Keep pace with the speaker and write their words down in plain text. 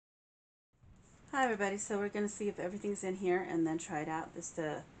Hi everybody, so we're going to see if everything's in here and then try it out. This is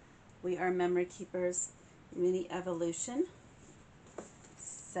the We Are Memory Keepers mini evolution.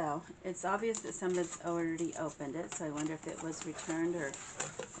 So it's obvious that somebody's already opened it, so I wonder if it was returned or it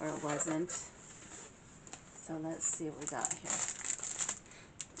wasn't. So let's see what we got here.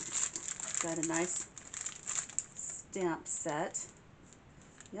 Got a nice stamp set.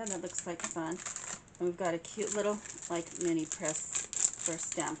 Yeah, that looks like fun. And we've got a cute little mini press for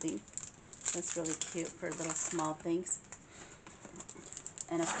stamping. That's really cute for little small things.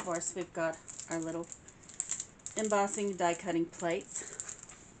 And of course we've got our little embossing die cutting plates.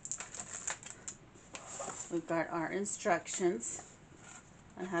 We've got our instructions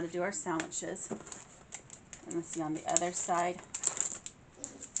on how to do our sandwiches. And let's see, on the other side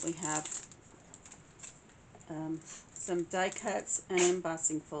we have some die cuts and an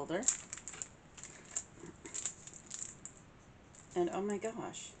embossing folder. And oh my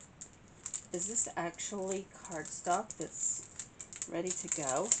gosh, is this actually cardstock that's ready to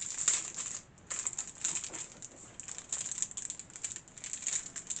go?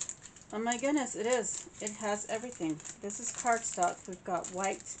 Oh my goodness, it is. It has everything. This is cardstock. We've got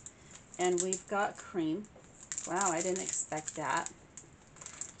white and we've got cream. Wow, I didn't expect that.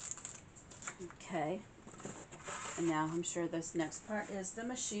 Okay. And now I'm sure this next part is the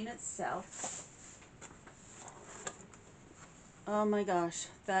machine itself. Oh my gosh,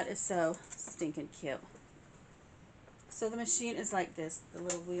 that is so stinking cute. So the machine is like this, the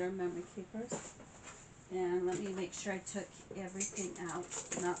little We Are Memory Keepers. And let me make sure I took everything out.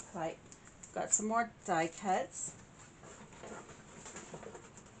 Not quite. Got some more die cuts.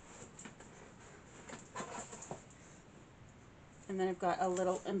 And then I've got a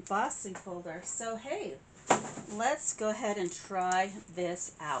little embossing folder. So hey, let's go ahead and try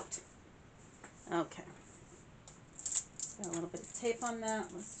this out. Okay. Got a little bit of tape on that.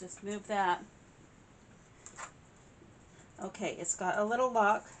 Let's just move that. Okay, it's got a little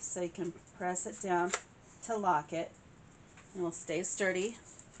lock, so you can press it down to lock it. And it'll stay sturdy.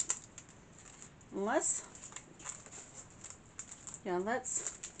 Let's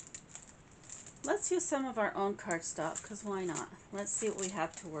use some of our own cardstock, because why not? Let's see what we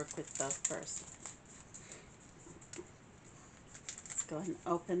have to work with though first. Let's go ahead and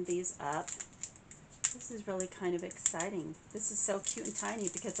open these up. This is really kind of exciting. This is so cute and tiny,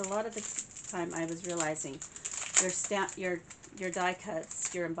 because a lot of the time I was realizing your die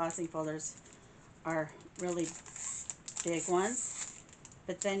cuts, your embossing folders are really big ones,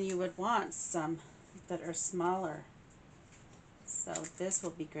 but then you would want some that are smaller. So this will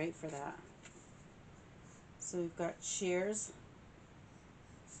be great for that. So we've got cheers,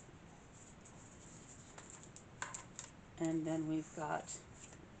 and then we've got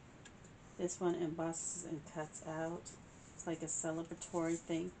this one embosses and cuts out. It's like a celebratory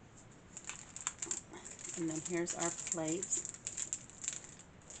thing. And then here's our plates.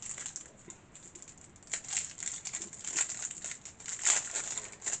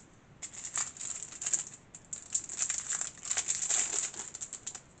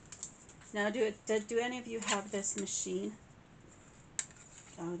 Now, do any of you have this machine?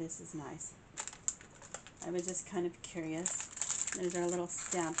 Oh, this is nice. I was just kind of curious. There's our little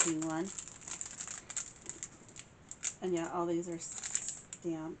stamping one. And yeah, all these are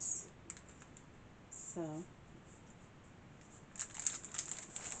stamps. So,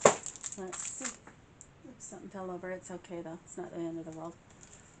 let's see. Oops, something fell over. It's okay though. It's not the end of the world.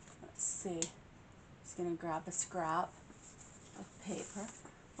 Let's see. Just going to grab a scrap of paper.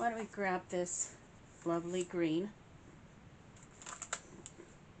 Why don't we grab this lovely green?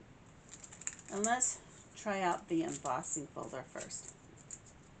 And let's try out the embossing folder first.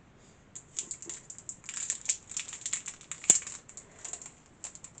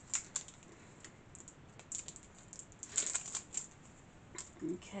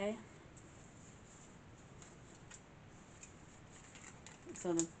 Okay.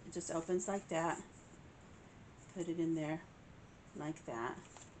 So it just opens like that. Put it in there like that.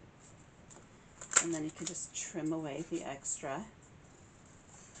 And then you can just trim away the extra.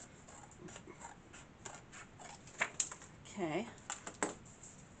 Okay.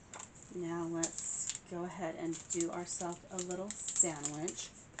 Now let's go ahead and do ourselves a little sandwich.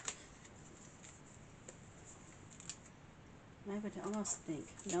 I would almost think,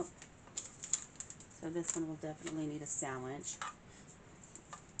 nope. So this one will definitely need a sandwich.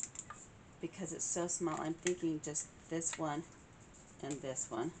 Because it's so small, I'm thinking just this one and this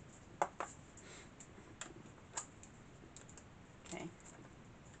one. Okay.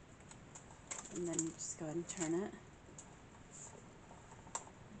 And then you just go ahead and turn it.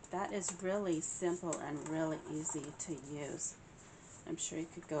 That is really simple and really easy to use. I'm sure you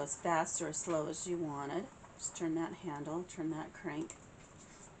could go as fast or as slow as you wanted. Just turn that handle, turn that crank.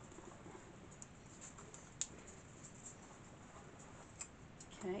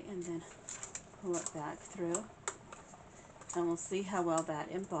 Okay, and then pull it back through. And we'll see how well that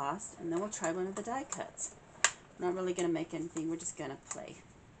embossed, and then we'll try one of the die cuts. We're not really going to make anything, we're just going to play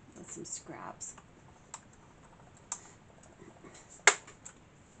with some scraps.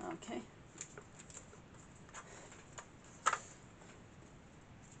 Okay.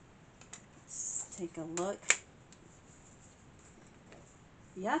 Let's take a look.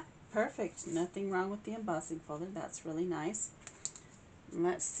 Yeah, perfect. Nothing wrong with the embossing folder. That's really nice.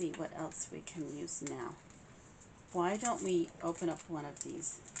 Let's see what else we can use now. Why don't we open up one of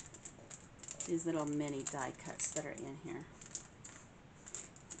these little mini die cuts that are in here.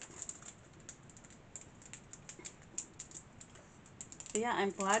 But yeah,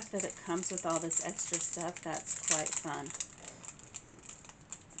 I'm glad that it comes with all this extra stuff. That's quite fun.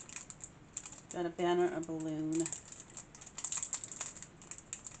 Got a banner, a balloon.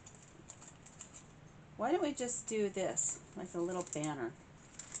 Why don't we just do this, like a little banner?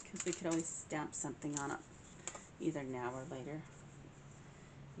 Because we could always stamp something on it, either now or later.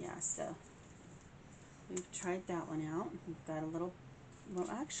 Yeah, so we've tried that one out. We've got a little, well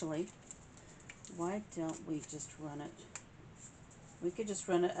actually, why don't we just run it? We could just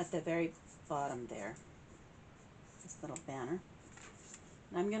run it at the very bottom there. This little banner.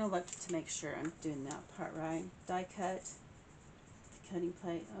 And I'm going to look to make sure I'm doing that part right. Die cut, cutting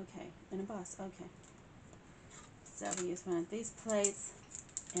plate, okay, and emboss, okay. So we use one of these plates,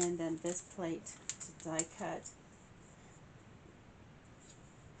 and then this plate to die cut.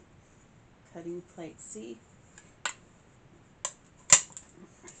 Cutting plate C.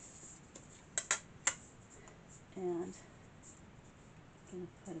 And I'm going to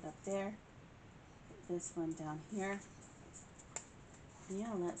put it up there. Put this one down here. And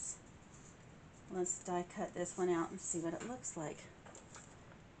yeah, let's die cut this one out and see what it looks like.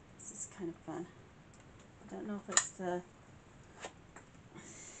 This is kind of fun. I don't know if it's it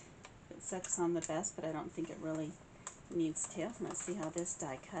sucks on the best, but I don't think it really needs to. Let's see how this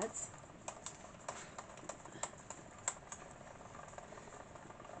die cuts.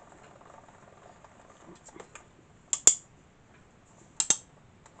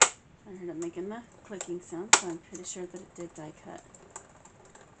 I heard it making the clicking sound, so I'm pretty sure that it did die cut.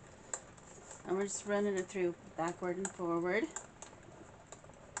 And we're just running it through backward and forward.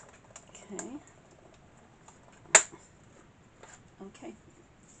 Okay. Okay.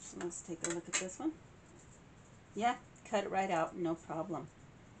 So let's take a look at this one. Yeah, cut it right out, no problem.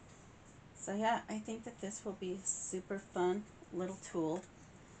 So yeah, I think that this will be a super fun little tool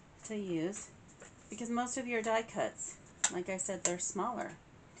to use, because most of your die cuts, like I said, they're smaller,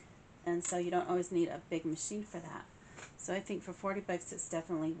 and so you don't always need a big machine for that. So I think for 40 bucks it's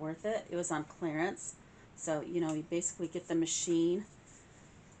definitely worth it. It was on clearance, so you know, you basically get the machine,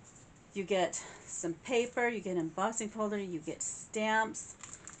 you get some paper, you get an embossing folder, you get stamps.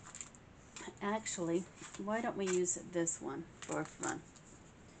 Actually, why don't we use this one for fun?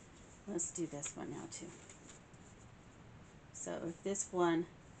 Let's do this one now too. So if this one,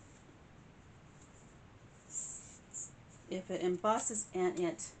 if it embosses and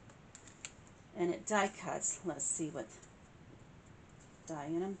it die cuts, let's see what die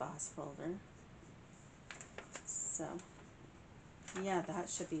and emboss folder. So yeah, that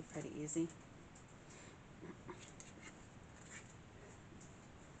should be pretty easy.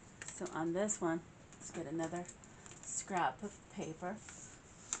 So on this one, let's get another scrap of paper.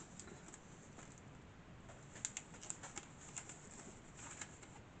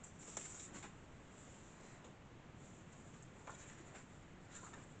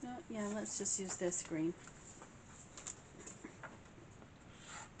 No, yeah, let's just use this green.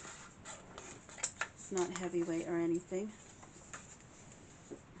 It's not heavyweight or anything.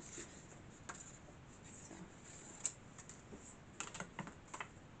 So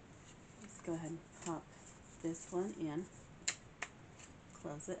let's go ahead and pop this one in.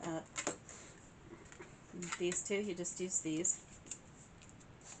 Close it up. And these two, you just use these.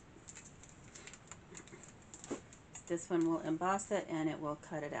 This one will emboss it and it will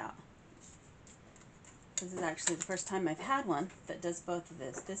cut it out. This is actually the first time I've had one that does both of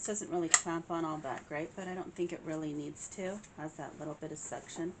this. This doesn't really clamp on all that great, but I don't think it really needs to. Has that little bit of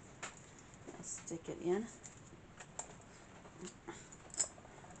suction. I'll stick it in.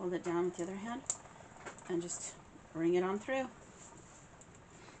 Hold it down with the other hand and just bring it on through.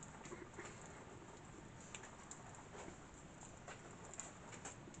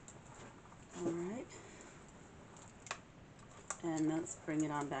 Alright. And let's bring it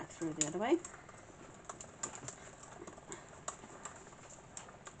on back through the other way.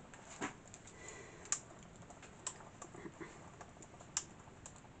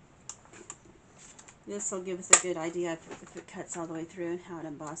 This will give us a good idea if it cuts all the way through and how it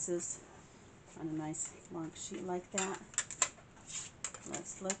embosses on a nice long sheet like that.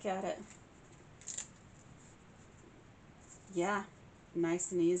 Let's look at it. Yeah,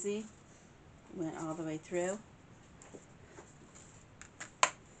 nice and easy. Went all the way through.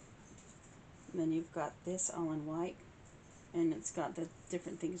 And then you've got this all in white, and it's got the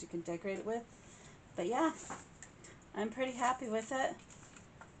different things you can decorate it with. But yeah, I'm pretty happy with it.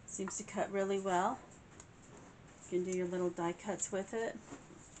 Seems to cut really well. You can do your little die cuts with it.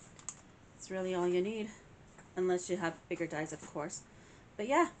 It's really all you need, unless you have bigger dies, of course. But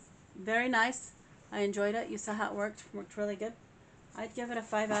yeah, very nice. I enjoyed it. You saw how it worked. Worked really good. I'd give it a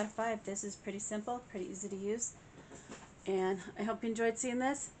 5 out of 5. This is pretty simple, pretty easy to use. And I hope you enjoyed seeing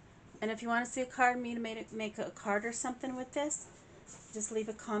this. And if you want to see a card, me to make a card or something with this, just leave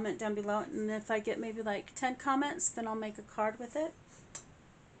a comment down below. And if I get maybe like 10 comments, then I'll make a card with it.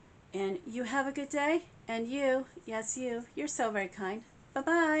 And you have a good day. And you, yes you, you're so very kind.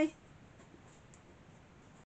 Bye-bye.